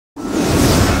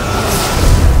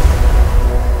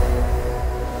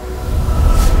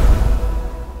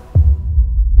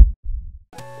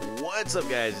What's up,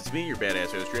 guys? It's me, your badass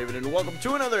host, Draven, and welcome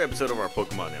to another episode of our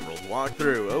Pokemon Emerald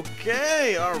walkthrough.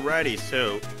 Okay, alrighty,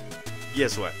 so,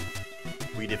 guess what?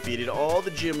 We defeated all the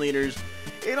gym leaders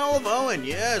in all of Hoenn.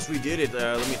 Yes, we did it.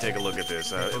 Let me take a look at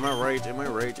this. Am I right? Am I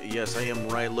right? Yes, I am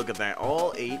right. Look at that.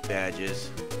 All 8 badges.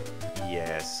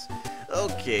 Yes.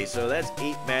 Okay, so that's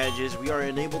 8 badges. We are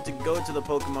unable to go to the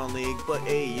Pokemon League, but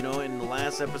hey, you know, in the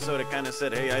last episode I kind of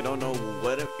said, hey, I don't know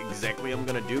what exactly I'm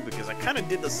going to do because I kind of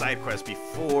did the side quest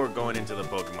before going into the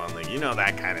Pokemon League. You know,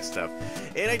 that kind of stuff.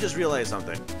 And I just realized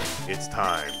something. It's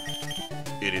time.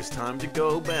 It is time to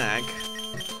go back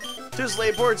to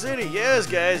Slateport City. Yes,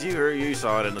 guys, you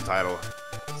saw it in the title.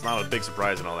 It's not a big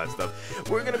surprise and all that stuff.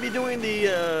 We're gonna be doing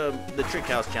the Trick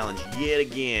House Challenge yet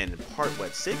again. Part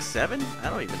what, 6, 7?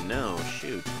 I don't even know.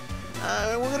 Shoot.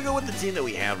 We're gonna go with the team that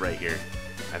we have right here.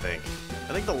 I think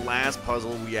the last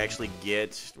puzzle we actually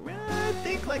get, I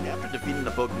think, like after defeating the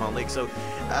Pokemon League. So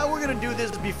we're gonna do this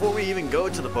before we even go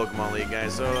to the Pokemon League,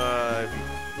 guys. So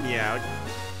yeah,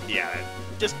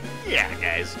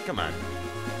 guys, come on,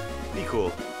 be cool,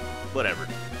 whatever.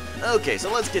 Okay,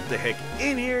 so let's get the heck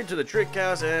in here to the Trick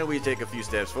House, and we take a few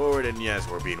steps forward, and yes,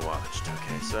 we're being watched.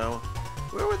 Okay, so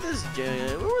where would this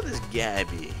guy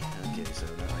be? Okay, so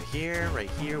right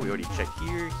here. We already checked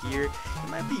here. It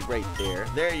might be right there.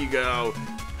 There you go.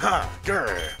 Ha,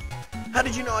 grr. How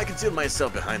did you know I concealed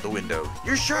myself behind the window?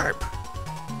 You're sharp.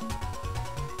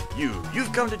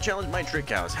 You've come to challenge my Trick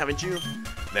House, haven't you?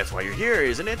 That's why you're here,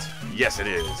 isn't it? Yes, it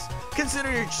is.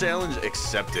 Consider your challenge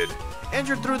accepted.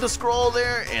 Enter through the scroll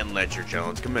there and let your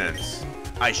challenge commence.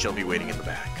 I shall be waiting in the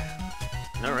back.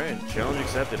 Alright, challenge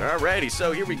accepted. Alrighty,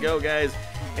 so here we go, guys.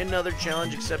 Another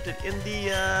challenge accepted in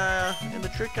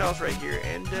the Trick House right here.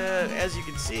 And as you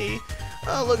can see,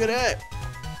 oh, look at that.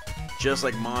 Just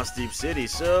like Moss Deep City.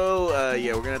 So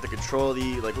yeah, we're gonna have to control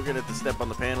we're gonna have to step on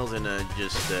the panels and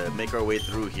just make our way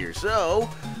through here. So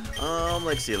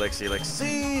let's see.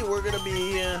 We're gonna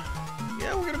be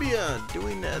we're gonna be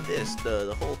doing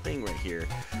the whole thing right here.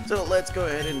 So let's go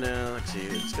ahead and let's see.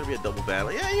 It's gonna be a double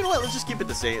battle. Yeah, you know what? Let's just keep it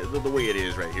the same, the way it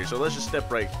is right here. So let's just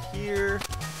step right here,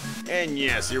 and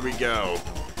yes, here we go.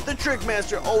 The Trick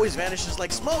Master always vanishes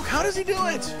like smoke. How does he do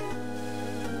it?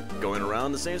 Going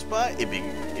around the same spot, it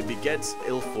begets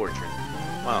ill fortune.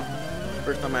 Wow,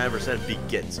 first time I ever said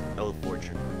begets ill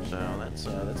fortune. So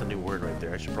that's a new word right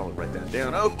there. I should probably write that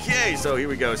down. Okay, so here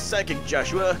we go. Psychic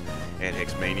Joshua and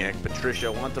Hex Maniac Patricia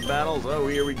want to battle. Oh,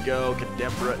 here we go.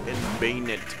 Kadabra and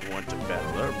Bayonet want to battle.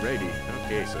 Alrighty.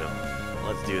 Okay, so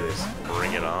let's do this.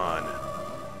 Bring it on.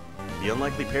 The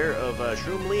unlikely pair of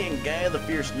Shroomly and Gaia the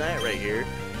Fierce Knight right here.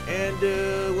 And,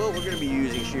 well, we're going to be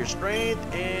using Sheer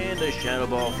Strength and a Shadow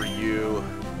Ball for you.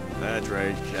 That's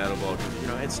right, Shadow Ball, because, you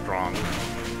know, it's strong.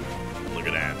 Look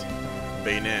at that.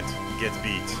 Bayonet gets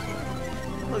beat.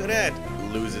 Look at that.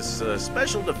 Loses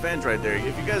special defense right there.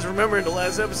 If you guys remember in the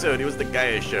last episode, it was the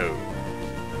Gaia show.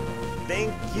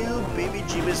 Thank you, Baby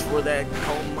Jeebus, for that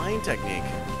Calm Mind technique.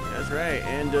 That's right.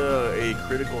 And a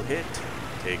critical hit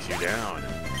takes you down.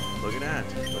 Look at that.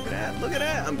 Look at that. Look at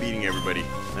that. I'm beating everybody.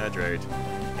 That's right.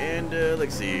 And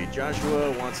let's see.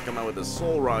 Joshua wants to come out with a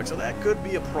Soul Rock, so that could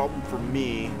be a problem for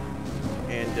me.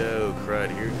 And oh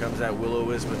crud, here comes that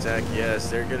Will-O-Wisp attack. Yes,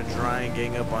 they're gonna try and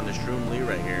gang up on the Shroomly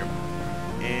right here.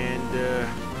 And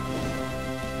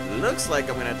looks like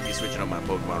I'm gonna have to be switching up my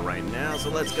Pokemon right now. So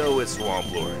let's go with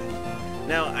Swamp Lord.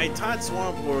 Now I taught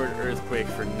Swamp Lord Earthquake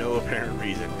for no apparent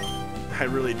reason. I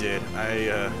really did.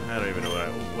 I don't even know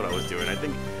what I was doing.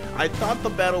 I thought the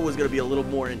battle was gonna be a little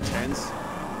more intense.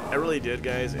 I really did,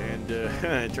 guys. And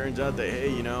it turns out that, hey,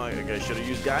 you know, I should have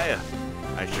used Gaia.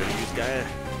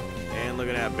 And look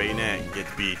at that, Bayonet gets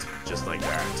beat just like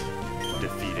that.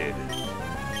 Defeated.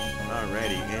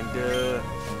 Alrighty, and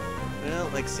well,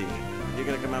 let's see. You're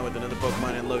gonna come out with another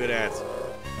Pokemon, and look at that.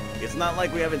 It's not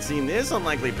like we haven't seen this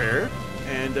unlikely pair.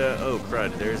 And oh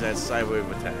crud, there's that Sidewave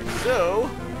attack. So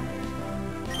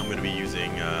I'm gonna be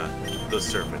using the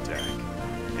Surf attack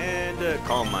and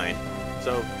Calm Mind.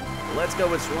 So let's go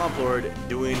with Swamp Lord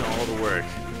doing all the work.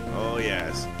 Oh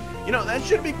yes. You know, that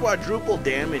should be quadruple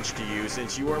damage to you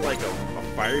since you are like a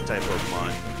fire type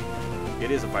Pokemon.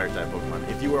 It is a fire type Pokemon.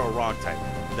 If you were a rock type,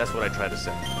 that's what I tried to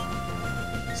say.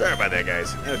 Sorry about that,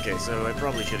 guys. Okay, so I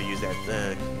probably should have used that.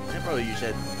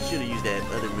 Should have used that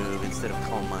other move instead of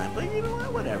Calm Mind. But you know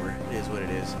what? Whatever. It is what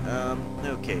it is.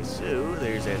 Okay, so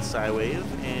there's that Psywave,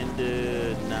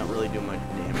 and not really doing much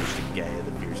damage to Gaia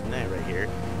the Fierce Knight right here.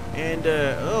 And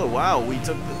oh wow, we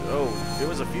took there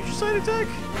was a Future Sight attack.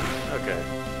 Okay.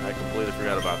 I completely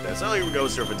forgot about that. So here we go,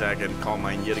 Surf attack and Calm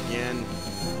Mind yet again.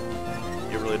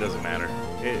 It really doesn't matter.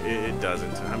 It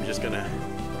doesn't. I'm just gonna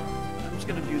just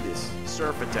gonna do this.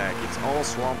 Surf attack. It's all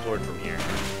Swamp Lord from here.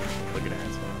 Look at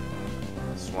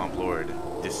that. Swamp Lord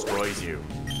destroys you.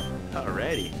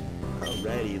 Alrighty.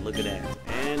 Alrighty, look at that.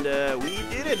 And we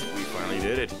did it. We finally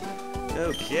did it.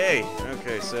 Okay.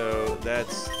 Okay, so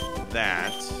that's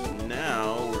that.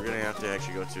 Now we're gonna have to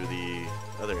actually go to the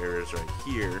other areas right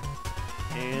here.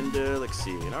 And let's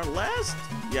see. In our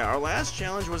last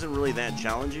challenge wasn't really that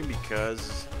challenging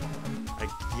because I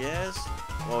guess,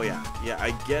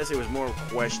 I guess it was more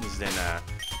questions than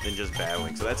just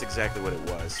battling. So that's exactly what it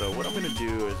was. So what I'm gonna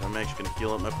do is I'm actually gonna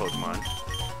heal up my Pokemon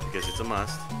because it's a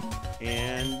must.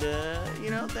 And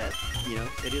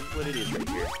it is what it is right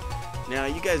here. Now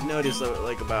you guys notice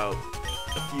like about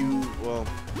a few, well,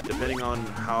 depending on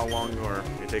how long or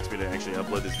it takes me to actually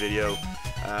upload this video.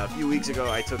 A few weeks ago,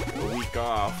 I took a week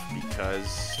off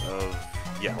because of,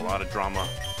 a lot of drama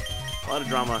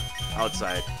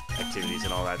outside activities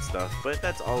and all that stuff. But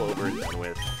that's all over and done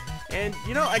with. And,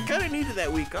 I kind of needed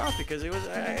that week off because it was,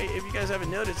 if you guys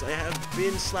haven't noticed, I have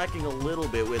been slacking a little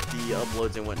bit with the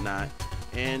uploads and whatnot.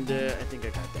 And I think I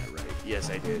got that right. Yes,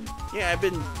 I did. Yeah, I've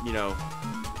been,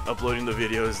 uploading the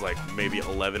videos like maybe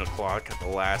 11 o'clock at the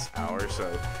last hour,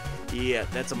 so yeah,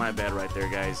 that's my bad right there,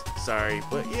 guys. Sorry,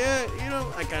 but yeah,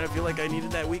 I kind of feel like I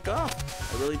needed that week off.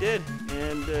 I really did,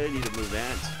 and I need to move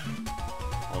that.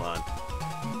 Hold on.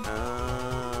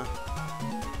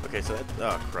 Okay, so that,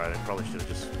 oh crud, I probably should have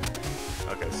just,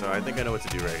 okay, so I think I know what to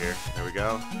do right here. There we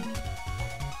go.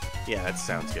 Yeah, that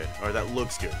sounds good, or that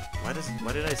looks good. Why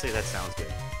did I say that sounds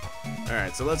good?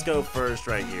 Alright, so let's go first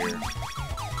right here.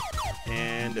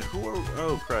 And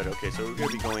oh crud, okay, so we're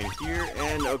gonna be going here,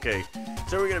 and okay,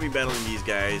 so we're gonna be battling these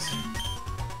guys.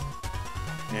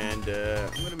 And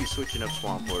I'm gonna be switching up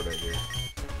Swamp Lord right here.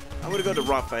 I'm gonna go to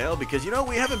Raphael because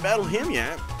we haven't battled him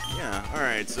yet. Yeah,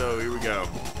 alright, so here we go.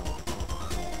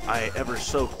 I ever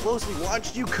so closely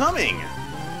watched you coming!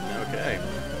 Okay.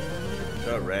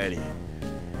 Alrighty.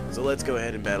 So let's go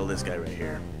ahead and battle this guy right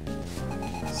here.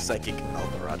 Psychic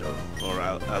Alvarado. Or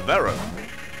Alvaro.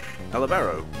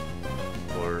 Alvaro.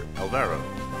 Or Alvaro.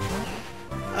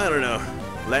 I don't know.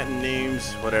 Latin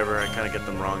names, whatever, I kind of get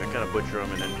them wrong. I kind of butcher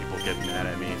them and then people get mad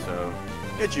at me, so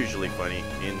it's usually funny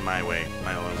in my way,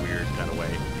 my own weird kind of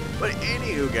way. But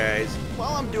anywho, guys,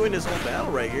 while I'm doing this whole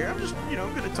battle right here, I'm just,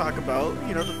 going to talk about,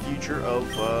 the future of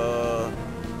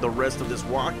the rest of this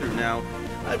walkthrough. Now,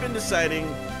 I've been deciding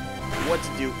what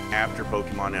to do after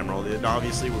Pokemon Emerald, and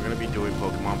obviously we're going to be doing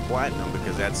Pokemon Platinum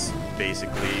because that's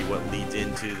basically what leads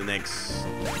into the next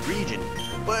region.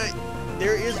 But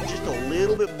there is just a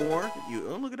little bit more.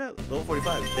 Oh, look at that, level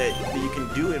 45 that you can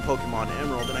do in Pokemon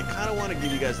Emerald, and I kind of want to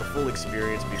give you guys the full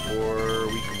experience before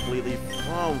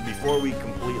we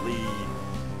completely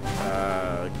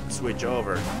switch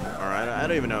over. All right, I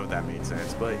don't even know if that made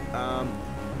sense, but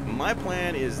my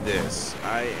plan is this: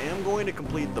 I am going to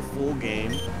complete the full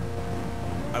game.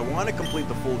 I want to complete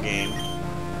the full game,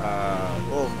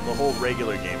 well, the whole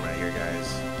regular game right here,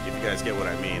 guys, if you guys get what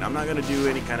I mean. I'm not going to do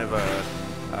any kind of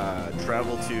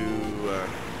travel to,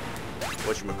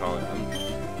 whatchamacallit,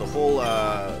 the whole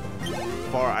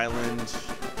Far Island,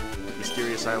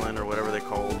 Mysterious Island, or whatever they're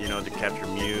called, to capture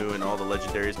Mew and all the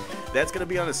legendaries. That's going to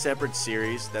be on a separate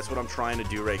series. That's what I'm trying to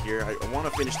do right here. I want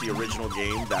to finish the original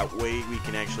game. That way we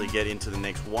can actually get into the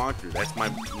next walkthrough. That's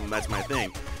my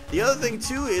thing. The other thing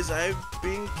too is I've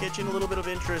been catching a little bit of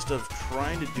interest of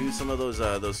trying to do some of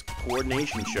those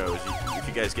coordination shows. If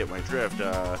you guys get my drift,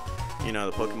 the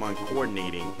Pokemon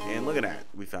coordinating. And look at that,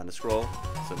 we found a scroll.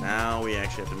 So now we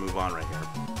actually have to move on right here.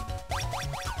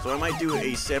 So I might do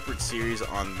a separate series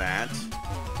on that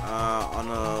on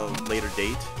a later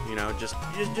date. Just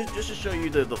to show you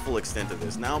the full extent of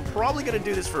this. Now I'm probably gonna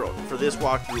do this for this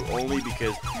walkthrough only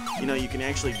because you can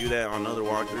actually do that on other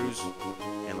walkthroughs.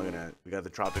 And look at that, we got the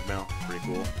Tropic Mail, pretty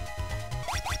cool.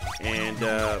 And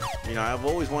I've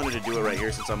always wanted to do it right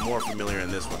here since I'm more familiar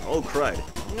in this one. Oh crud!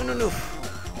 No!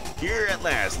 Here at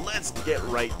last, let's get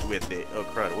right with it. Oh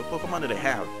crud! What Pokemon did I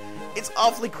have? It's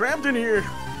awfully cramped in here.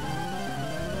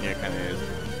 Yeah, it kind of is.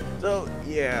 So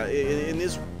yeah, in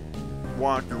this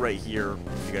walkthrough right here,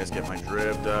 if you guys get my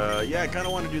drift, yeah, I kind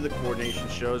of want to do the coordination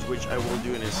shows, which I will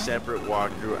do in a separate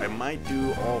walkthrough. I might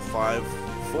do all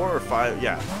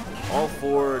all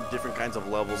four different kinds of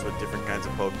levels with different kinds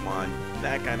of Pokemon,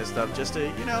 that kind of stuff, just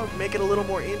to, make it a little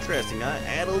more interesting,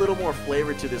 add a little more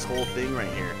flavor to this whole thing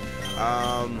right here.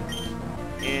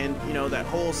 And, that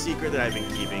whole secret that I've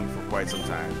been keeping for quite some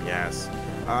time, yes.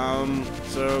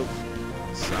 So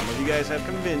some of you guys have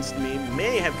convinced me,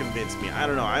 may have convinced me, I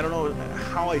don't know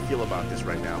how I feel about this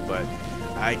right now, but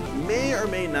I may or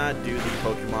may not do the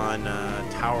Pokemon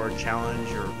Tower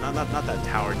Challenge, or not that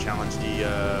Tower Challenge,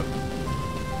 the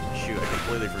shoot, I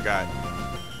completely forgot.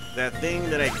 That thing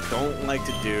that I don't like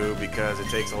to do because it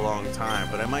takes a long time,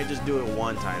 but I might just do it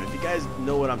one time. If you guys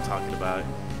know what I'm talking about,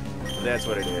 that's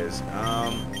what it is.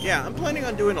 Yeah, I'm planning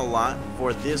on doing a lot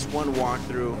for this one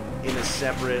walkthrough in a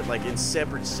separate, in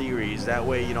separate series. That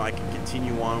way, you know, I can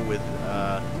continue on with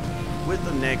the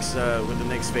next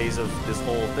phase of this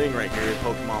whole thing right here,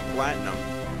 Pokemon Platinum.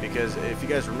 Because if you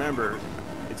guys remember,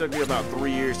 it took me about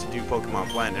 3 years to do Pokemon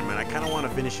Platinum, and I kind of want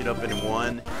to finish it up in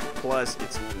one. Plus,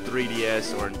 it's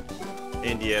 3DS or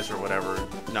NDS or whatever.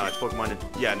 No, it's Pokemon.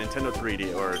 Yeah, Nintendo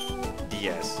 3D or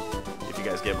DS. If you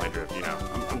guys get my drift, you know.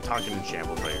 I'm talking in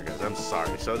shambles right here, guys. I'm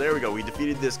sorry. So there we go. We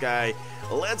defeated this guy.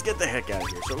 Let's get the heck out of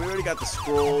here. So we already got the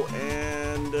scroll,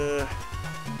 and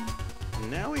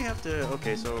now we have to.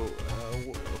 Okay, so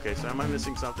am I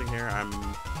missing something here?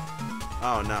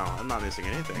 Oh no, I'm not missing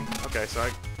anything. Okay, so I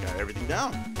got everything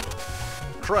down.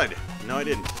 Crud. No, I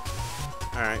didn't.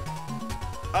 Alright.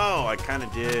 Oh, I kind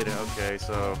of did. Okay,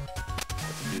 so I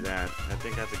have to do that. I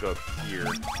think I have to go up here.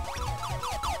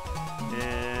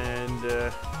 And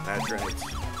that's right.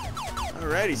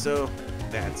 Alrighty, so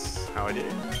that's how I did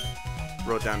it.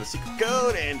 Wrote down the secret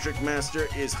code, and Trickmaster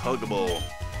is huggable.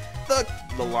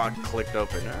 The lock clicked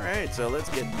open. Alright, so let's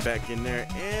get back in there,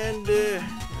 and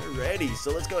ready.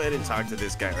 So let's go ahead and talk to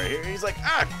this guy right here. He's like,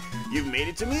 ah, you've made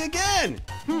it to me again.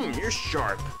 You're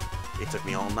sharp. It took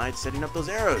me all night setting up those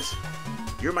arrows.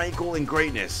 You're my equal in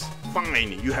greatness.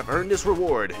 Fine, you have earned this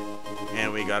reward.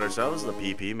 And we got ourselves the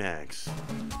PP Max.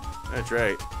 That's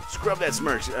right. Scrub that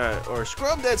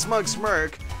smug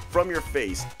smirk from your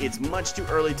face. It's much too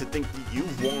early to think that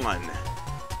you've won.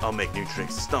 I'll make new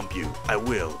tricks to stump you. I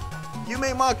will. You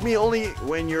may mock me only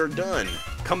when you're done.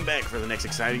 Come back for the next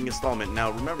exciting installment.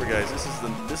 Now remember, guys, this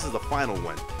is the final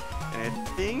one, and I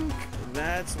think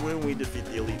that's when we defeat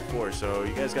the Elite Four. So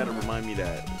you guys got to remind me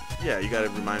that. Yeah, you got to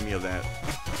remind me of that.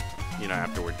 You know,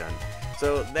 after we're done.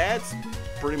 So that's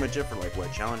pretty much it for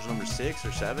what, challenge number 6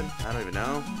 or 7? I don't even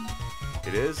know.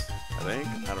 It is, I think.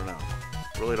 I don't know.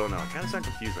 Really don't know. I kind of sound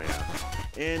confused right now.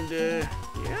 And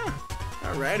yeah.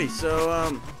 Alrighty. So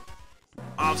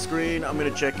off screen, I'm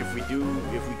gonna check if we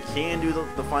can do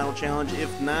the final challenge.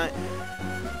 If not,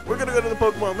 we're gonna go to the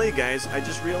Pokemon League, guys. I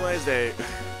just realized that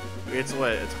it's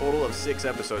a total of 6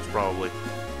 episodes, probably.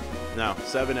 No,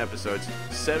 7 episodes.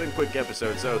 7 quick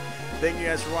episodes. So thank you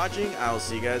guys for watching. I'll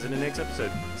see you guys in the next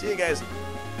episode. See you guys.